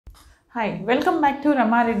Hi, welcome back to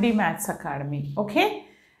Rama Reddy Maths Academy. Okay,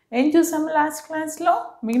 in some last class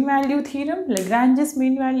law, mean value theorem, Lagrange's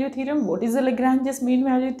mean value theorem. What is the Lagrange's mean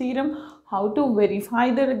value theorem? How to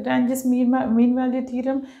verify the Lagrange's mean value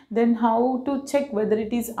theorem? Then how to check whether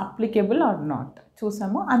it is applicable or not.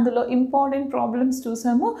 చూసాము అందులో important problems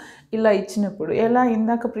చూసాము ఇలా ఇచ్చినప్పుడు ఎలా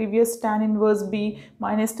ఇందాక previous tan inverse b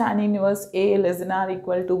minus tan inverse a less than or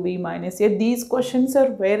equal to b minus a. These questions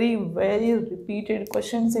are very repeated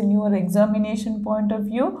questions in your examination point of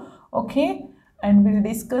view. Okay, and we'll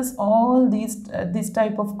discuss all these this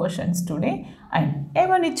type of questions today. And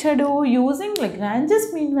M1JNTUH using Lagrange's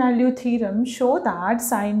mean value theorem show that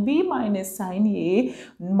sin b minus sin a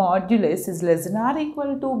modulus is less than or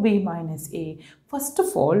equal to b minus a. First of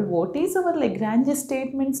all, what is our Lagrange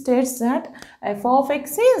statement? States that f of x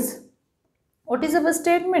is, what is our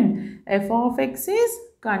statement? F of x is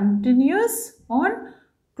continuous on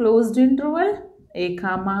closed interval a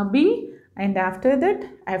comma b, and after that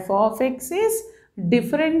f of x is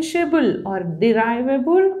differentiable or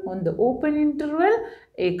derivable on the open interval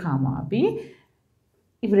a comma b.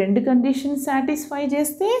 If two conditions satisfy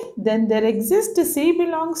cheste, then there exists c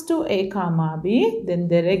belongs to a comma b, then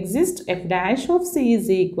there exists f dash of c is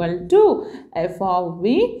equal to f of b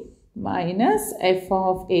minus f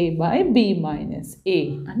of a by b minus a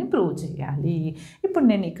అని prove చేయాలి. ఇప్పుడు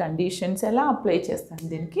నేను ఈ conditions ఎలా apply చేస్తాను,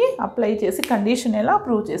 దీనికి apply చేసి condition ఎలా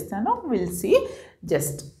ప్రూవ్ చేస్తానో will see.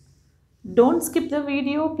 Just don't skip the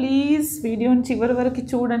video please. వీడియోని చివరి వరకు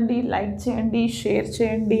చూడండి, లైక్ చేయండి, షేర్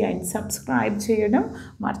చేయండి అండ్ సబ్స్క్రైబ్ చేయడం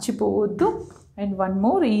మర్చిపోవద్దు. And one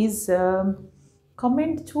more is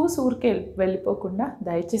comment చూసి ఊరికే వెళ్ళిపోకుండా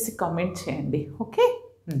దయచేసి కామెంట్ చేయండి. Okay,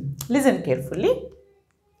 listen carefully.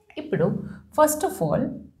 ఇప్పుడు first of all,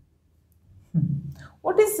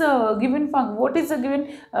 what is the given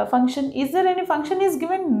function? Is there any function is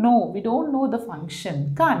given? No, we don't know the function.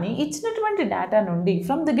 Kani ichinaటువంటి data nundi,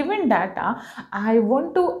 from the given data I want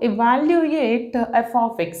to evaluate f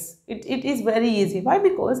of x. It is very easy. Why?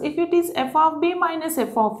 Because if it is f of b minus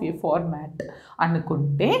f of a format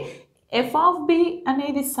anukunte, f of b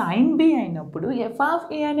అనేది sin b అయినప్పుడు, f of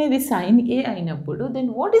a అనేది sin a అయినప్పుడు, then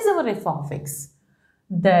what is our f of x?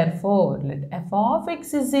 Therefore, let f of x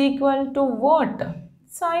is equal to what?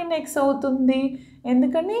 Sin x అవుతుంది.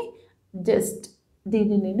 ఎందుకని just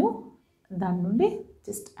దీన్ని నేను దాని నుండి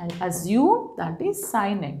just I assume that is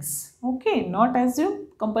sin x. Okay, not assume,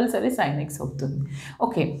 compulsory sin x అవుతుంది.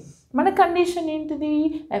 Okay, మన condition ఏంటిది?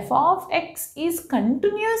 f of x is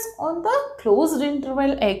continuous on the closed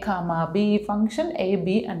interval a comma b. Function ab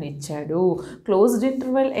అని ఇచ్చాడు. Closed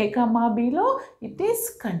interval a comma bలో it is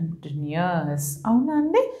continuous. అవునా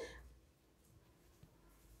అండి?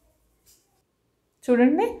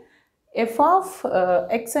 చూడండి, f of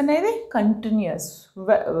x అనేది continuous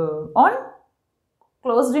on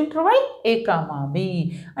closed interval a comma b.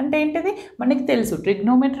 అంటే ఏంటిది? మనకి తెలుసు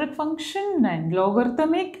trigonometric function and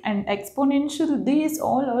logarithmic and exponential, these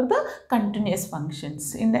all are the continuous functions.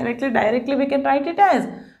 Directly we can write it as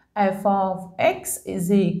f of x is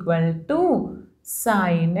equal to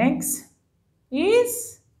sin x is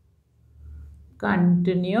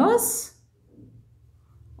continuous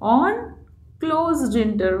on closed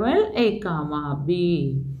interval a comma b.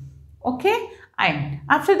 Okay, and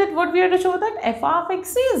after that what we have to show that f of x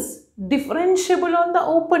is differentiable on the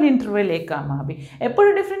open interval a comma b. Eppudu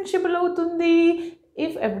differentiable avutundi?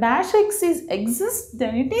 If f dash x exists,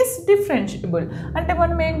 then it is differentiable. Ante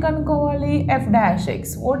manam em kanukovali? F dash x.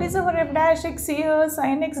 What is our f dash x here?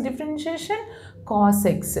 Sin x differentiation cos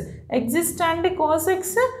x. Exist and cos x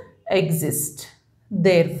exist.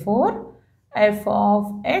 Therefore, f of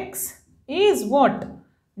x is what?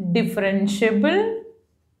 Differentiable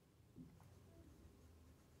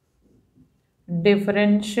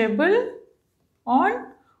on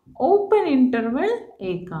open interval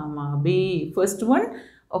a comma b. First one.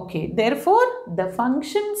 Okay, therefore the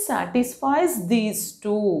function satisfies these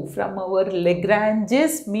two from our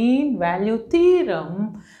Lagrange's mean value theorem.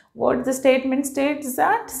 What the statement states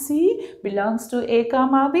that c belongs to a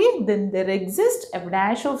comma b, then there exists f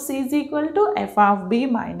dash of c is equal to f of b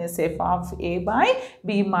minus f of a by b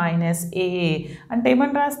minus a. అంటే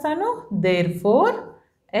ఏమని రాస్తాను?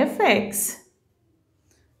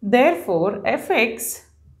 therefore fx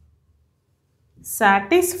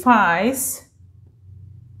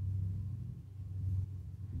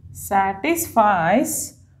satisfies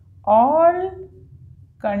all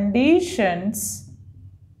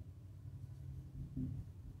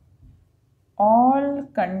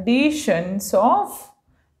conditions of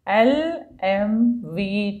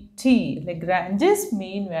LMVT, Lagrange's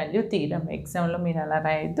mean value theorem. Exam lo meer ala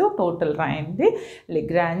raayadu, total raayandi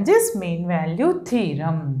Lagrange's mean value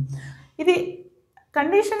theorem. ఇది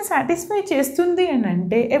condition satisfy చేస్తుంది అని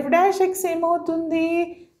అంటే f dash x ఏమవుతుంది?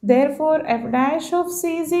 Therefore f dash of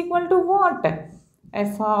c is equal to what?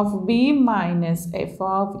 f of b minus f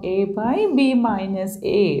of a by b minus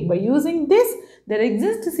a. By using this, there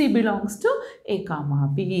exists c belongs to a comma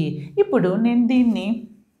b. ఇప్పుడు నేను దీన్ని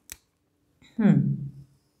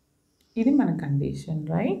ఇది మన condition,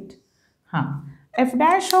 right? f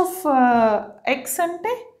dash of x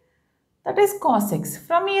అంటే that is cos x.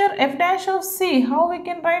 From here f dash of c, how we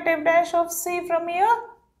can write f dash of c from here?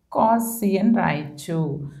 Cos c and write to.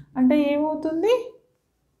 అంటే ఏమవుతుంది?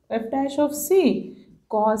 f dash of c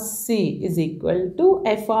cos c is equal to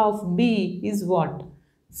f of b is what?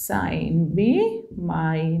 Sin b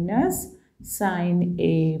minus sin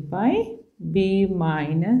a by b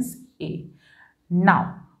minus a. Now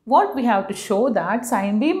what we have to show that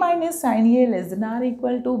sin b minus sin a less than or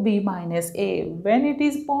equal to b minus a. When it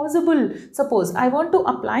is possible, suppose I want to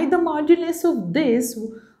apply the modulus of this,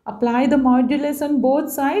 apply the modulus on both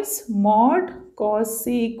sides. Mod cos c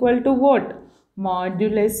equal to what?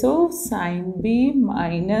 Modulus of sin b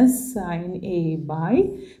minus sin a by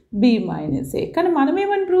b minus a. కానీ మనం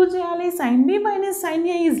ఏమని prove చేయాలి? sin b minus sin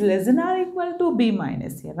a is less than or equal to b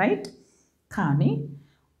minus a, right? కానీ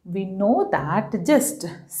we know that, just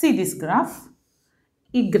see this graph.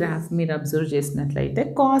 ఈ graph మీరు observe చేసినట్లయితే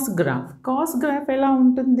cos graph ఎలా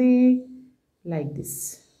ఉంటుంది? Like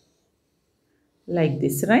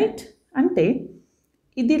this right? అంటే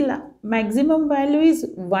ఇది మ్యాక్సిమం వాల్యూ ఈజ్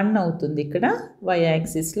 1 అవుతుంది ఇక్కడ y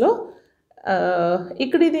యాక్సిస్లో.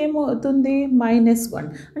 ఇక్కడ ఇది ఏమవుతుంది? -1.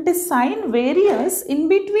 అంటే sign various in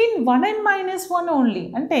between 1 and -1 only.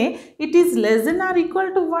 అంటే it is less than are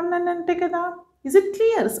equal to 1 అని అంటే కదా. Is it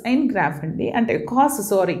clear? Sign graph అండి, అంటే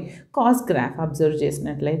కాస్ గ్రాఫ్ అబ్జర్వ్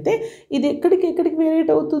చేసినట్లయితే ఇది ఎక్కడికి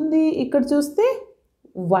వేరియట్ అవుతుంది? ఇక్కడ చూస్తే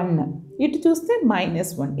 1, ఇటు చూస్తే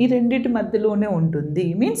 -1, ఈ రెండింటి మధ్యలోనే ఉంటుంది.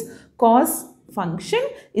 Means cos function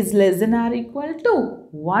is less than are equal to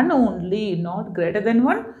 1 only, not greater than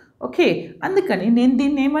 1. Okay, అందుకని నేను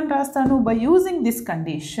దీన్ని ఏమని రాస్తాను? By using this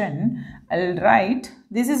condition I will write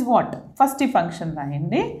this is what? First ఈ ఫంక్షన్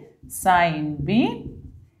రాయండి, sin b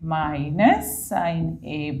minus sin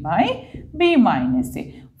a by b minus a.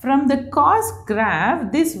 From the cos graph,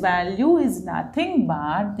 this value is nothing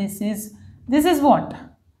but this is what?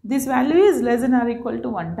 This value is less than or equal to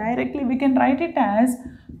 1. Directly we can write it as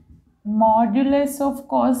modulus of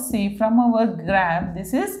cos c. From our graph,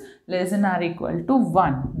 this is less than or equal to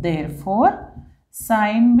 1. Therefore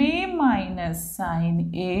sin b minus sin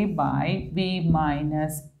a by b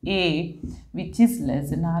minus a, which is less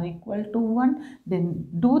than or equal to 1. Then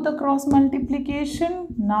do the cross multiplication.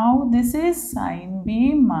 Now this is sin b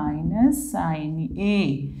minus sin a,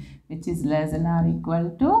 which is less than or equal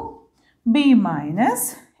to b minus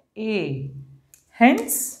a.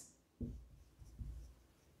 Hence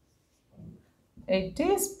it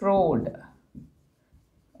is proved.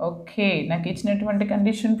 Okay, నాకు ఇచ్చినటువంటి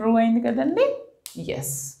condition prove అయింది కదండి.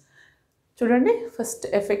 Yes, చూడండి, first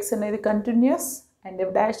fx అనేది continuous and f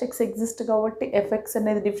dash x exist కాబట్టి fx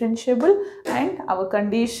అనేది differentiable. And hour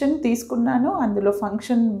condition తీసుకున్నాను, అందులో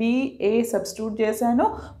ఫంక్షన్ b a సబ్స్టిట్యూట్ చేశాను.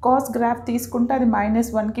 కాస్ గ్రాఫ్ తీసుకుంటే అది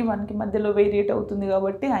 -1కి 1కి మధ్యలో వేరియేట్ అవుతుంది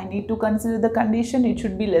కాబట్టి I need to consider the condition it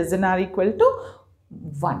should be less than are equal to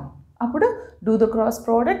 1. అప్పుడు డూ ద క్రాస్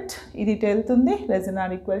ప్రోడక్ట్, ఇది వెళ్తుంది less than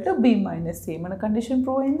are equal to b minus a. మన కండిషన్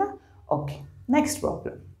ప్రూవ్ అయిందా? Okay, next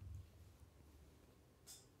problem.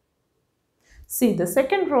 See the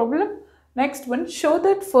second problem. Next one, show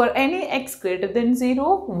that for any x greater than 0,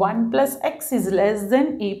 1 plus x is less than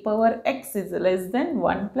e power x is less than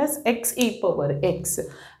 1 plus x e power x.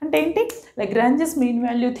 అంటే ఏంటి? Lagrange's mean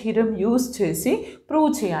value theorem use చేసి prove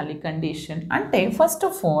చేయాలి condition. అంటే first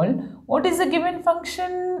of all what is the given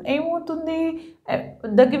function? ఏమవుతుంది?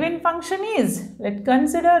 The given function is,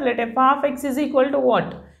 let f of x is equal to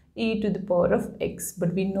what? E to the power of x. But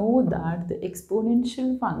we know that the exponential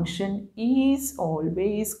function is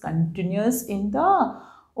always continuous in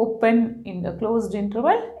the closed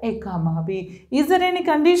interval a comma b. Is there any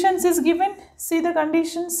conditions is given? See the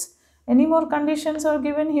conditions. Any more conditions are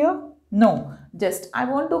given here? No. Just I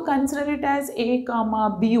want to consider it as a comma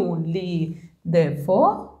b only.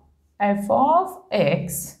 Therefore, f of x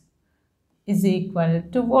is equal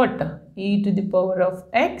to what? E to the power of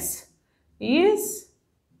x is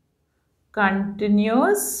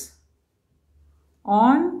continuous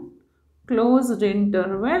on closed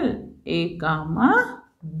interval a comma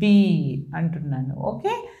b అంటున్నాను.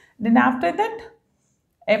 Okay, then after that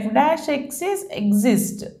f dash x is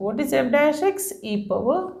exist. What is f dash x? E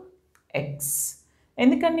power x.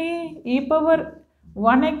 ఎందుకని? e power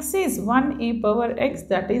 1x is 1 e power x,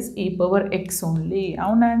 that is e power x only.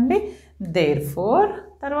 అవునా అండి? Therefore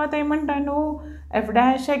తర్వాత ఏమంటాను, f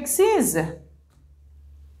dash x is,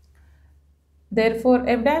 therefore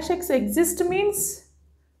f dash x exist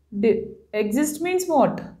means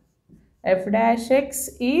what? F dash x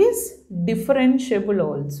is differentiable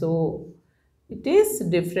also. It is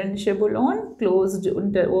differentiable on closed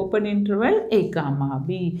open interval a comma b.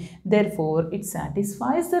 Therefore, it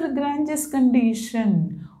satisfies the Lagrange's condition.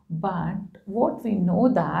 But what we know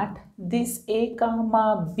that this a comma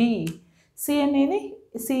b, c అనేది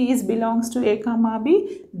c is belongs to a comma b.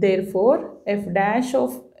 Therefore, f dash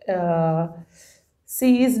of c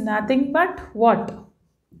is nothing but what?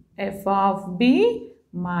 F of b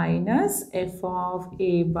minus f of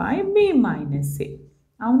a by b minus a.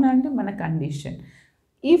 అవునా అండి మన condition.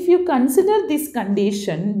 If you consider this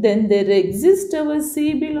condition, then there exists our c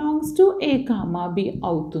belongs to a comma b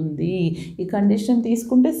అవుతుంది. ఈ condition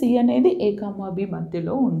తీసుకుంటే c అనేది a comma b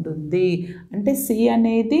మధ్యలో ఉంటుంది. అంటే c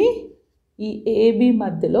అనేది ఈ ab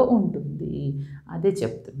మధ్యలో ఉంటుంది. అదే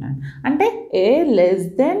చెప్తున్నాను. అంటే a less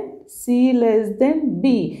than c less than b.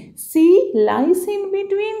 c lies in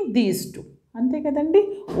between these two. అంతే కదండి.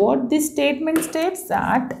 What this statement states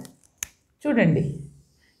that, చూడండి,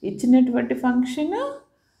 ఇచ్చినటువంటి function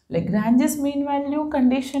Lagrange's mean value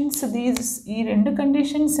conditions, ఈ రెండు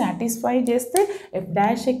కండిషన్స్ సాటిస్ఫై చేస్తే f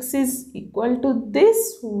dash x is equal to this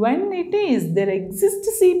when it is there exists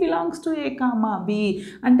c belongs to a comma b.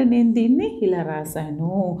 అంటే నేను దీన్ని ఇలా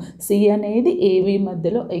రాశాను, c అనేది ab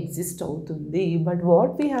మధ్యలో ఎగ్జిస్ట్ అవుతుంది. But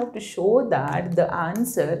what we have to show that the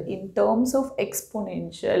answer in terms of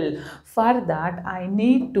exponential. For that I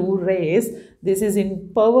need to raise, this is in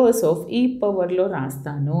powers of ఈ పవర్లో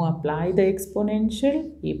రాస్తాను. అప్లై ద ఎక్స్పోనెన్షియల్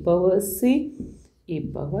ఈ పవర్ సి ఈ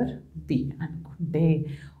power B అనుకుంటే.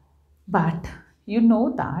 But you know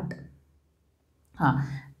that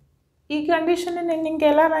ఈ condition నేను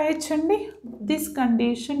ఇంకెలా రాయొచ్చండి, this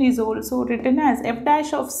condition is also return as if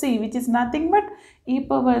dash of C which is nothing but ఈ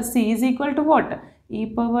power C is equal to what? ఈ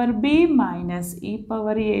power B minus ఈ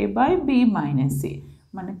power A by B minus C.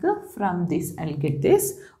 మనకు from this I'll get this.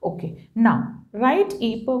 Okay, now right ఈ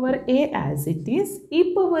power A as it is. ఈ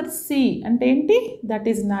power C అంటే ఏంటి? That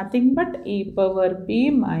is nothing but ఈ power B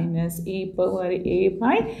minus ఈ power A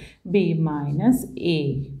by B minus A.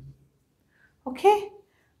 Okay,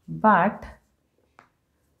 but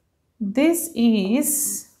this is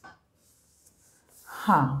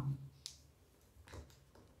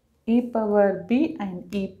e power b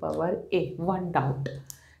and e power a. One doubt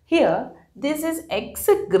here, this is x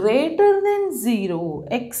greater than 0.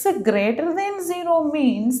 x greater than 0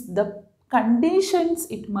 means the conditions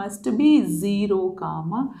it must be 0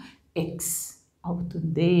 comma x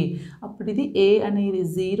అవుతుంది. అప్పుడు ఇది a అనేది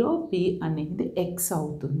 0, b అనేది x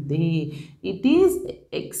అవుతుంది. It is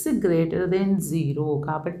x greater than 0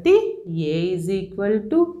 కాబట్టి a is equal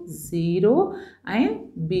to 0 and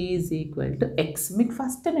b is equal to x. మీకు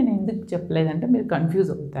first నేను ఎందుకు చెప్పలేదంటే మీరు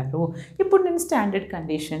కన్ఫ్యూజ్ అవుతారు. ఇప్పుడు నేను స్టాండర్డ్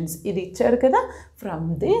కండిషన్స్ ఇది ఇచ్చారు కదా, from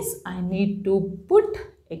this I need to put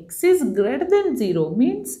x is greater than 0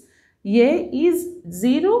 means a is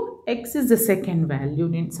 0, x is the second value.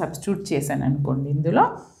 నేను సబ్స్టిట్యూట్ చేశాను అనుకోండి ఇందులో.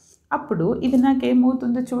 అప్పుడు ఇది నాకు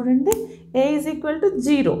ఏమవుతుందో చూడండి, a is equal to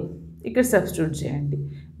 0 ఇక్కడ సబ్స్టిట్యూట్ చేయండి,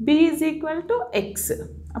 b is equal to x.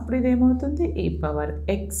 అప్పుడు ఇది ఏమవుతుంది? e power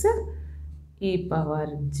x e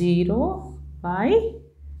power 0 by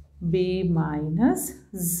b minus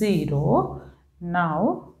 0. now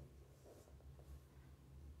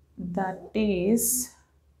that is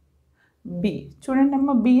b. చూడండి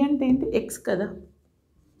అమ్మ, b అంటే ఏంటి? x కదా,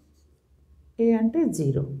 a అంటే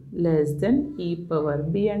 0 less than e power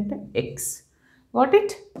b అంటే x. What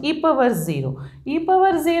it? e power 0. e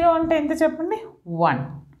power 0 అంటే ఎంత చెప్పండి? 1.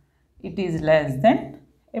 ఇట్ ఈజ్ లెస్ దెన్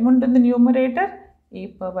ఏముంటుంది numerator? e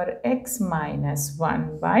power x minus 1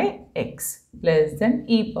 by x less than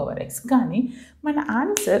e power x. కానీ మన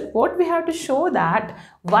answer what we have to show that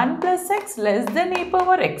 1 plus x less than e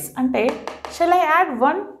power x. అంటే shall I add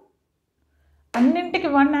 1? అన్నింటికి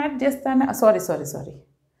 1 add చేస్తాను, sorry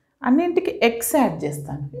అన్నింటికి x add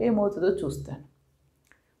చేస్తాను, ఏమవుతుందో చూస్తాను.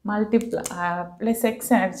 Multiply plus x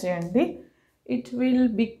add చేయండి, it will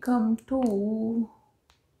become 2.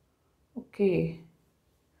 Okay,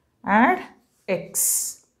 add x.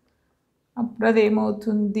 అప్పుడు అది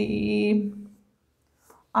ఏమవుతుంది?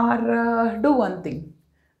 Or do one thing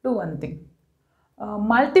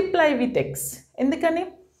multiply with x. ఎందుకని?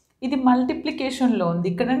 ఇది మల్టిప్లికేషన్లో ఉంది,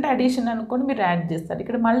 ఇక్కడంటే అడిషన్ అనుకోని మీరు యాడ్ చేస్తారు,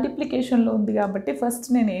 ఇక్కడ మల్టిప్లికేషన్లో ఉంది కాబట్టి ఫస్ట్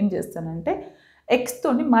నేను ఏం చేస్తానంటే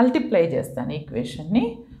ఎక్స్తోని మల్టిప్లై చేస్తాను ఈక్వేషన్ని.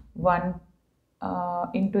 1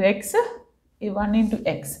 ఇంటూ ఎక్స్ 1 into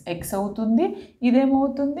x అవుతుంది,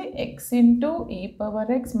 ఇదేమవుతుంది x into e power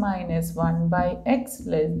x minus 1 by x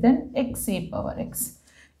less than x e power x.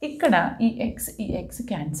 ఇక్కడ ఈ x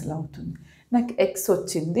క్యాన్సిల్ అవుతుంది, నాకు x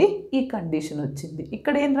వచ్చింది, ఈ కండిషన్ వచ్చింది.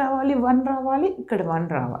 ఇక్కడ ఏం రావాలి, 1 రావాలి, ఇక్కడ 1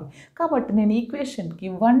 రావాలి. కాబట్టి నేను ఈక్వేషన్కి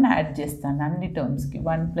 1 యాడ్ చేస్తాను అన్ని టర్మ్స్కి.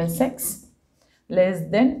 1 plus x లెస్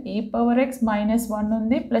దెన్ ఈ పవర్ x మైనస్ 1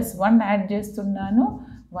 ఉంది, ప్లస్ 1 యాడ్ చేస్తున్నాను,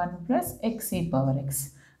 1 plus x e power x.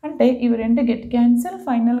 అంటే ఇవి రెండు గెట్ క్యాన్సిల్,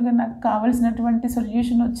 ఫైనల్గా నాకు కావాల్సినటువంటి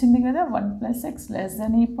సొల్యూషన్ వచ్చింది కదా, 1 plus x లెస్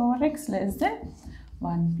దెన్ ఈ power x less than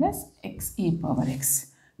 1 plus x e power x.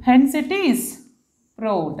 Hence it is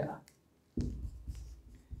proved.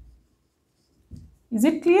 Is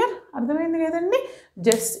it clear? అర్థమైంది కదండి.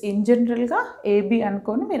 జస్ట్ ఇన్ జనరల్గా ఏబి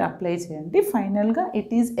అనుకొని మీరు అప్లై చేయండి. ఫైనల్గా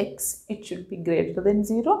it is X, it should be greater than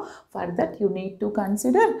 0. For that you need to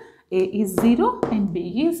consider A is 0 and B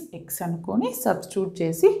is X అనుకొని substitute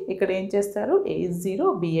చేసి ఇక్కడ ఏం చేస్తారు, ఏ ఈజ్ 0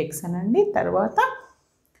 బిఎక్స్ అనండి. తర్వాత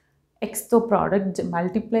ఎక్స్తో ప్రోడక్ట్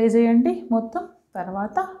మల్టిప్లై చేయండి మొత్తం,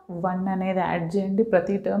 తర్వాత 1 అనేది యాడ్ చేయండి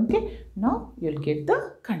ప్రతి టర్మ్కి. Now you'll get the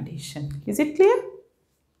condition. Is it clear?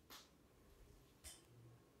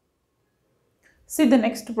 See the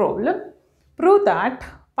next problem. Prove that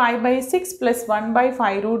pi by 6 plus 1 by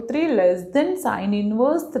 5 root 3 less than sin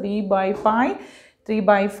inverse 3 by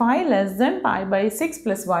 5 less than pi by 6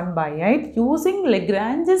 plus 1 by 8 using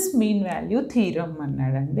Lagrange's mean value theorem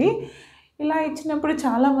అన్నాడండి. ఇలా ఇచ్చినప్పుడు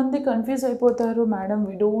చాలామంది confuse అయిపోతారు, madam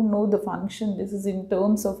we don't know the function, this is in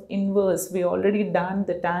terms of inverse, we already done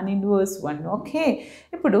the tan inverse 1. Okay,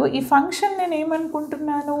 ఇప్పుడు ఈ function నేను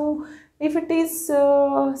ఏమనుకుంటున్నాను, if it is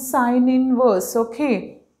sin inverse, okay,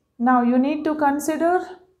 now you need to consider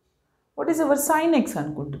what is our sin x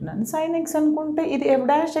అనుకుంటున్నాను. sin x అనుకుంటే ఇది f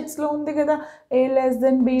dash xలో ఉంది కదా, a less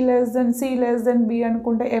than b less than c less than b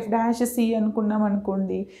అనుకుంటే f dash c అనుకున్నాం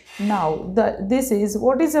అనుకోండి. now this is,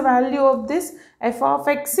 what is the value of this, f of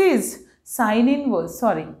x is sin inverse,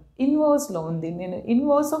 sorry ఇన్వర్స్లో ఉంది, నేను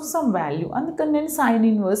inverse of some value, అందుకని నేను sine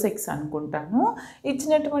inverse X అనుకుంటాను.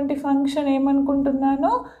 ఇచ్చినటువంటి function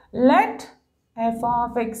ఏమనుకుంటున్నాను, let F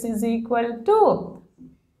of X is equal to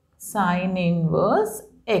sine inverse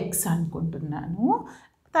X అనుకుంటున్నాను.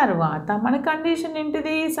 తర్వాత మన condition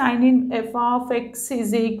ఏంటిది, sign in F of X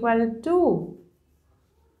is equal to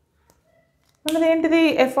మనది ఏంటిది,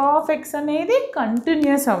 ఎఫ్ ఆఫ్ ఎక్స్ అనేది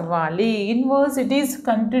కంటిన్యూస్ అవ్వాలి, inverse it is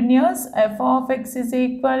continuous, F of X is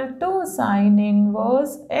equal to sine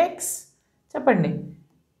inverse X, చెప్పండి,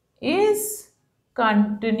 is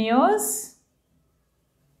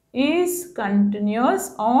continuous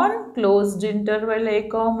on closed interval a,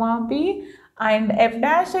 b and f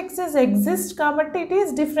dash x is exist కాబట్టి it is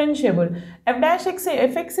differentiable. f dash x,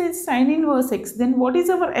 fx is sin inverse x, then what is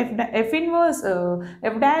our f inverse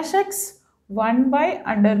f dash x, 1 by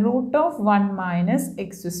under root of 1 minus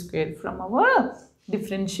x square from our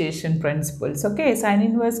differentiation principles. Okay, sin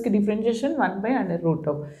inverse ki differentiation 1 by under root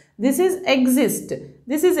of, this is exist,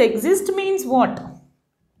 this is exist means what,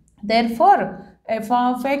 therefore f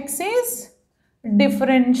of x is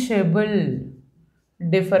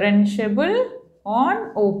differentiable on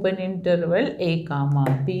open interval a comma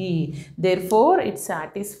b, therefore it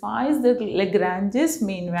satisfies the Lagrange's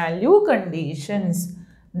mean value conditions.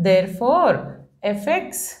 Therefore fx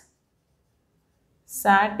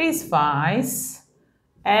satisfies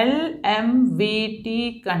LMVT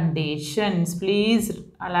conditions. Please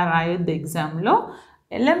అలా రాయొద్దు ఎగ్జామ్లో.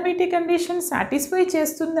 LMVT condition satisfy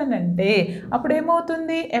చేస్తుందనంటే అప్పుడు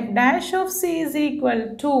ఏమవుతుంది, f dash of c is equal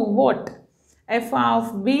to what, f of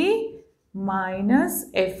b minus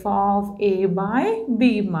f of a by b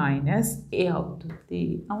minus a అవుతుంది.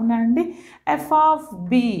 అవునా అండి, f of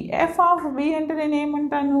b అంటే నేను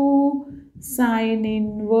ఏమంటాను, sin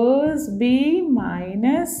inverse b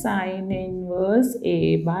minus sin inverse a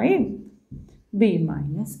by b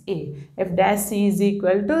minus a. f dash c is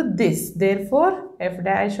equal to this, therefore f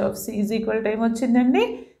dash of c is equal to ఏమొచ్చిందండి,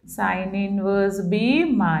 sin inverse b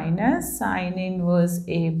minus sin inverse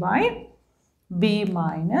a by b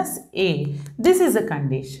minus a. This is a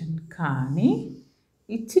condition. కానీ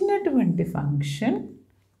ఇచ్చినటువంటి function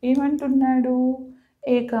ఏమంటున్నాడు,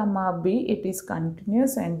 a comma b it is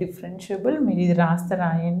continuous and differentiable. మీరు ఇది రాస్తే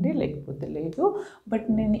రాయండి, లేకపోతే లేదు, but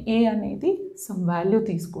నేను a అనేది సమ్ వాల్యూ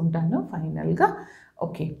తీసుకుంటాను ఫైనల్గా.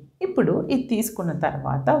 ఓకే, ఇప్పుడు ఇది తీసుకున్న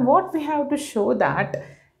తర్వాత what we have to show that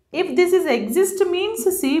if this is exist means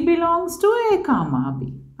c belongs to a comma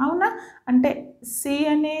b. అవునా, అంటే సి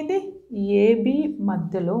అనేది ఏబి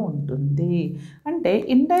మధ్యలో ఉంటుంది, అంటే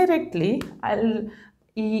ఇండైరెక్ట్లీ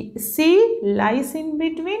ఈ C lies in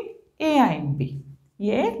between A and B,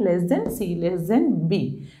 A less then see less than B.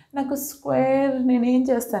 నాకు square నేనేం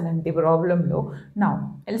చేస్తానంటే ప్రాబ్లంలో now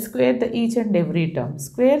L square the each and every term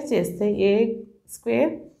square చేస్తే ఏ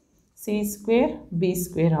square C square B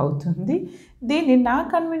square అవుతుంది. దీన్ని నా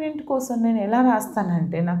కన్వీనియంట్ కోసం నేను ఎలా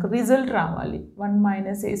రాస్తానంటే నాకు రిజల్ట్ రావాలి. 1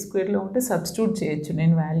 - a స్క్వేర్లో ఉంటే సబ్స్టిట్యూట్ చేయొచ్చు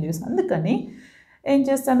నేను వాల్యూస్. అందుకని ఏం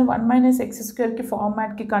చేస్తాను 1 - x స్క్వేర్కి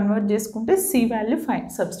ఫార్మాట్కి కన్వర్ట్ చేసుకుంటే సి వాల్యూ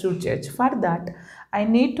సబ్స్టిట్యూట్ చేయొచ్చు. For that I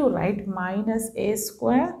need to right -a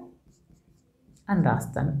square అని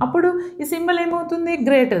రాస్తాను. అప్పుడు ఈ సింబల్ ఏమవుతుంది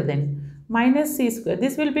greater than -c square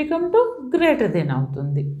this will become to greater than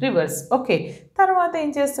అవుతుంది రివర్స్. ఓకే, తర్వాత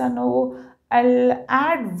ఏం చేస్తాను I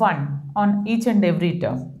add 1 on each and every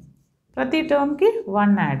term. ప్రతి టర్మ్కి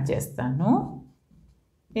 1 యాడ్ చేస్తాను.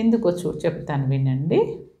 ఎందుకో చెప్తాను వినండి.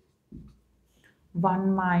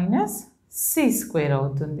 1 - c స్క్వేర్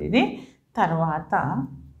అవుతుంది ఇది. తర్వాత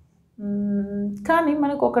కానీ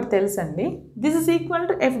మనకు ఒకటి తెలుసండి, this is equal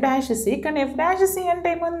to f'(c). కానీ f'(c) అంటే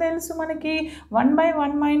ఏమని తెలుసు మనకి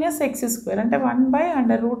 1/1 - x స్క్వేర్ అంటే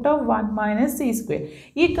 1/√1 - c స్క్వేర్.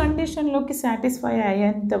 ఈ కండిషన్లోకి సాటిస్ఫై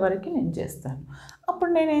అయ్యేంత వరకు నేను చేస్తాను.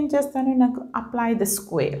 అప్పుడు నేను ఏం చేస్తాను నాకు అప్లై ద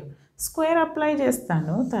స్క్వేర్ అప్లై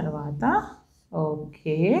చేస్తాను. తర్వాత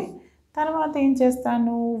ఓకే, తర్వాత ఏం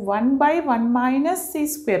చేస్తాను 1/1 - c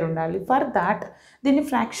స్క్వేర్ ఉండాలి. ఫర్ దాట్ దీన్ని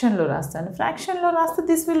ఫ్రాక్షన్లో రాస్తాను. ఫ్రాక్షన్లో రాస్తే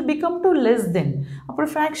this will become to less than. అప్పుడు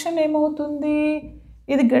ఫ్రాక్షన్ ఏమవుతుంది,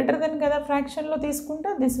 ఇది గ్రేటర్ దెన్ కదా ఫ్రాక్షన్లో తీసుకుంటే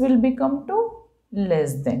this will become to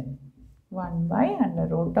less than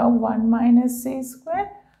 1/√1 - c square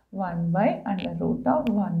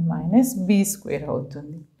 1/√1 - b square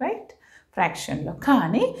అవుతుంది రైట్ ఫ్రాక్షన్లో.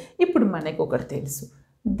 కానీ ఇప్పుడు మనకు ఒకటి తెలుసు,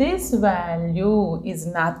 this value is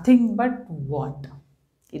nothing but what.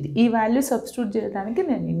 ఈ వాల్యూ సబ్స్టిట్యూట్ చేయడానికి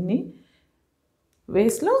నేను ఇన్ని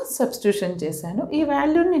వేస్లో సబ్స్టిట్యూషన్ చేశాను. ఈ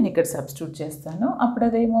వాల్యూని నేను ఇక్కడ సబ్స్టిట్యూట్ చేస్తాను. అప్పుడు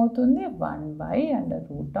అదేమవుతుంది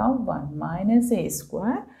 1/√1 - a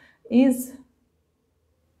square is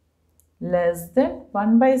less than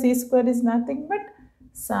 1/c square is nothing but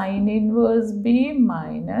sin inverse b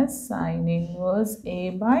minus sin inverse a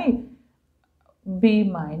by b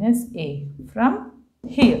minus a from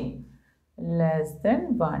here less than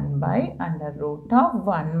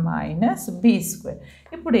 1/√1 - b square.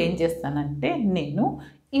 ఇప్పుడు ఏం చేస్తానంటే నేను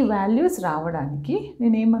ఈ వాల్యూస్ రావడానికి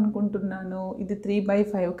నేనేమనుకుంటున్నాను, ఇది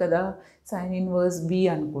 3/5 కదా sin inverse b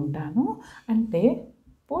అనుకుంటాను. అంటే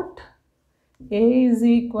put a is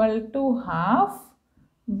equal to half,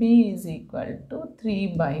 b is equal to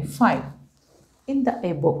 3/5 in the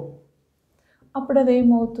above. అప్పుడు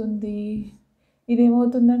అదేమవుతుంది,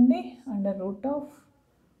 ఇదేమవుతుందండి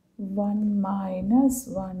 √1 -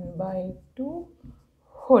 1/2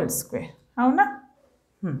 హోల్ స్క్వేర్. అవునా?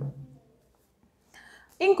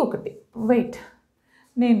 ఇంకొకటి వెయిట్,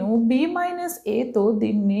 నేను b - aతో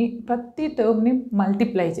దీన్ని ప్రతి టర్మ్ని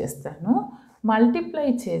మల్టిప్లై చేస్తాను. మల్టిప్లై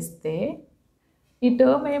చేస్తే ఈ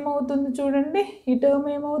టర్మ్ ఏమవుతుంది చూడండి, ఈ టర్మ్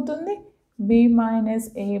ఏమవుతుంది b - a/√1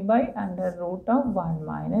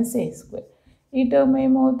 - a స్క్వేర్. ఈ టర్మ్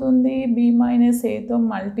ఏమవుతుంది b - aతో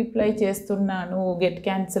మల్టిప్లై చేస్తున్నాను, గెట్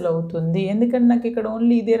క్యాన్సిల్ అవుతుంది. ఎందుకంటే నాకు ఇక్కడ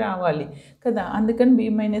ఓన్లీ ఇదే రావాలి కదా, అందుకని b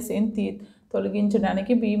 - aని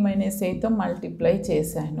తొలగించడానికి b - aతో మల్టిప్లై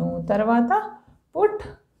చేశాను. తర్వాత put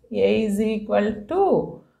a is equal to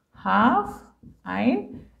half and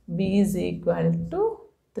b is equal to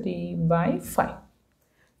 3/5.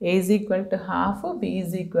 a is equal to half, b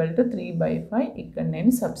is equal to 3/5 ఇక్కడ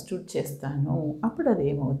నేను సబ్స్టిట్యూట్ చేస్తాను. అప్పుడు అది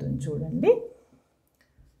ఏమవుతుంది చూడండి,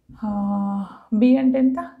 b అంటే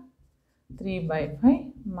ఎంత 3/5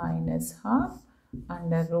 minus half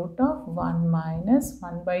 √1 -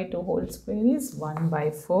 1/2 whole square is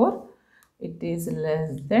 1/4. It is less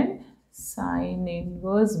than sin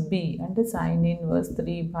inverse b అంటే sin inverse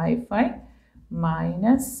 3/5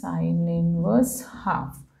 minus sin inverse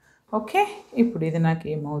half. Okay, ఇప్పుడు ఇది నాకు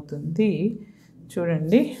ఏమవుతుంది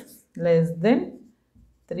చూడండి, less than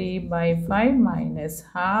 3/5 minus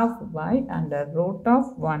half by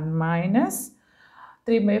 √1 -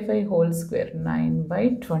 3/5 whole square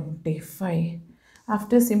 9/25.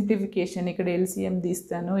 After simplification ఇక్కడ ఎల్సిఎం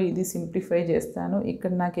తీస్తాను, ఇది సింప్లిఫై చేస్తాను.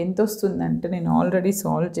 ఇక్కడ నాకు ఎంత వస్తుందంటే నేను ఆల్రెడీ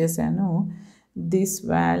సాల్వ్ చేశాను. దిస్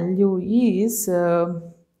వాల్యూ ఈజ్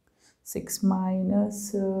 6 -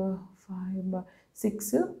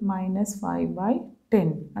 5/10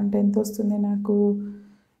 అంటే ఎంత వస్తుంది నాకు,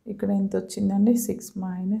 ఇక్కడ ఎంత వచ్చిందండి 6 -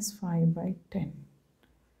 5/10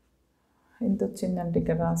 ఎంత వచ్చిందంటే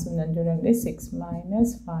ఇక్కడ రాసిందని చూడండి 6 -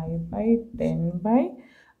 5/10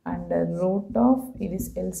 ఇది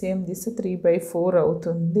ఎల్సిఎం తీస్తే 3/4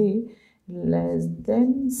 అవుతుంది. Less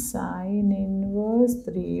than sin inverse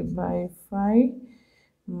 3/5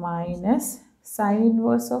 minus sin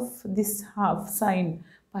inverse of this half sin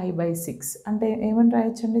π/6 అంటే ఏమని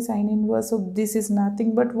రాయొచ్చండి sin inverse of this is nothing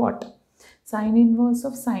but what sin inverse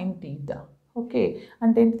of sin theta okay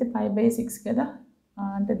అంటే ఏంటిది π/6 కదా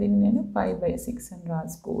అంటే దీన్ని నేను π/6 అని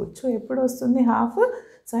రాసుకోవచ్చు ఎప్పుడు వస్తుంది half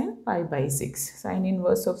sin π/6 sin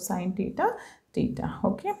inverse of sin theta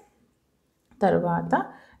okay తర్వాత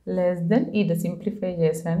లెస్ దెన్ ఇది సింప్లిఫై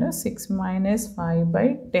చేశాను 6 minus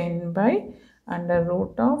 5/10 under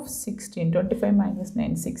root of 16 25 minus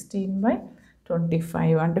 9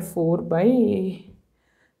 16/25 అంటే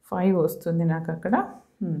 4/5 వస్తుంది నాకు అక్కడ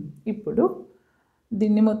ఇప్పుడు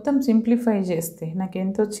దీన్ని మొత్తం సింప్లిఫై చేస్తే నాకు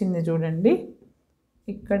ఎంత వచ్చింది చూడండి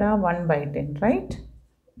ఇక్కడ 1/10 రైట్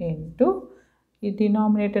ఇంటూ ఈ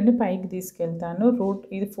డినామినేటర్ని పైకి తీసుకెళ్తాను రూట్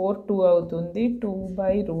ఇది 4 2 అవుతుంది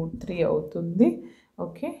 2/√3 అవుతుంది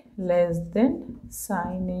okay less than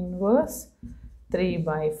sin inverse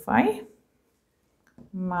 3/5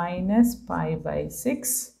 minus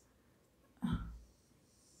π/6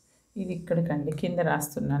 ఇది ఇక్కడికండి కింద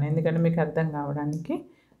రాస్తున్నాను ఎందుకంటే మీకు అర్థం కావడానికి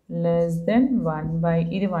లెస్ దెన్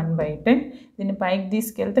ఇది 1/10 దీన్ని పైకి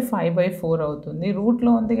తీసుకెళ్తే 5/4 అవుతుంది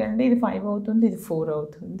రూట్లో ఉంది కండి ఇది 5 అవుతుంది ఇది 4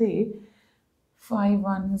 అవుతుంది 5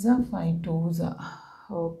 1s 5 2s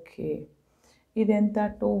ఓకే ఇది ఎంత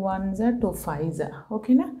 2 1s 2 5s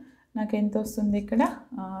ఓకేనా నాకు ఎంత వస్తుంది ఇక్కడ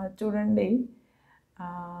చూడండి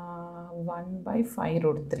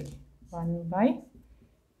 1/5√3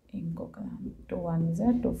 ఇంకొక 2 1s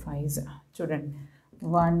 2 5s చూడండి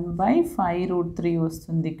 1/5√3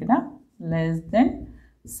 వస్తుంది ఇక్కడ less than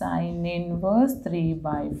sin inverse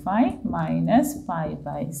 3/5 minus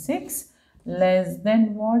π/6 less than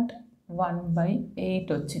what 1/8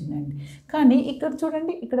 వచ్చిందండి కానీ ఇక్కడ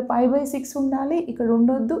చూడండి ఇక్కడ π/6 ఉండాలి ఇక్కడ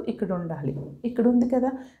ఉండొద్దు ఇక్కడ ఉండాలి ఇక్కడ ఉంది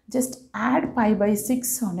కదా just add π/6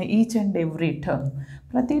 on each and every term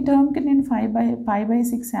ప్రతి టర్మ్కి నేను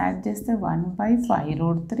π/6 యాడ్ చేస్తే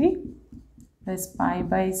 1/5√3 plus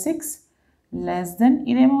π/6 less than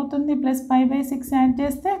ఇదేమవుతుంది plus π/6 add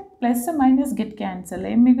చేస్తే ప్లస్ మైనస్ గెట్ క్యాన్సల్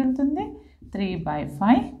ఏం మిగులుతుంది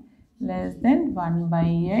 3/5 less than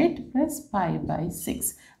 1/8 plus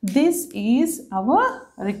π/6. This is our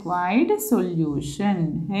required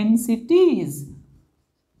solution. Hence it is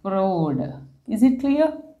proved. Is it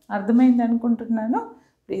clear? అర్థమైంది అనుకుంటున్నాను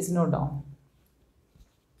please note down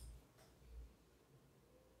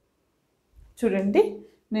చూడండి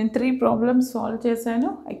నేను 3 ప్రాబ్లమ్స్ సాల్వ్ చేశాను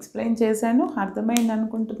ఎక్స్ప్లెయిన్ చేశాను అర్థమైంది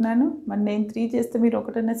అనుకుంటున్నాను మరి నేను 3 చేస్తే మీరు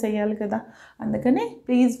ఒకటైనా చేయాలి కదా అందుకని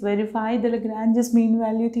please verify the Lagrange's mean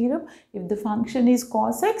value theorem if the function is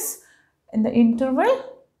cos x in the interval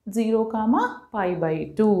 0,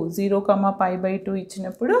 π/2 0, π/2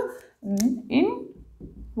 ఇచ్చినప్పుడు in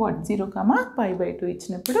what 0, π/2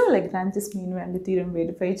 ఇచ్చినప్పుడు Lagrange's mean value theorem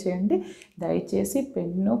verify చేయండి దయచేసి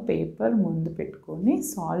పెన్ను పేపర్ ముందు పెట్టుకొని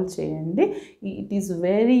సాల్వ్ చేయండి ఇట్ ఈస్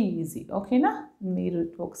వెరీ ఈజీ ఓకేనా మీరు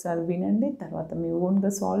ఒకసారి వినండి తర్వాత మీ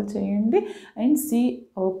ఓన్గా సాల్వ్ చేయండి and see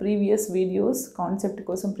our previous videos concept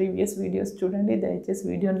కోసం ప్రీవియస్ వీడియోస్ చూడండి దయచేసి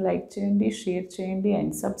వీడియోని లైక్ చేయండి షేర్ చేయండి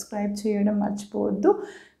అండ్ సబ్స్క్రైబ్ చేయడం మర్చిపోవద్దు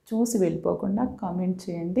చూసి వెళ్ళిపోకుండా కామెంట్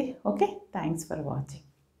చేయండి ఓకే థ్యాంక్స్ ఫర్ వాచింగ్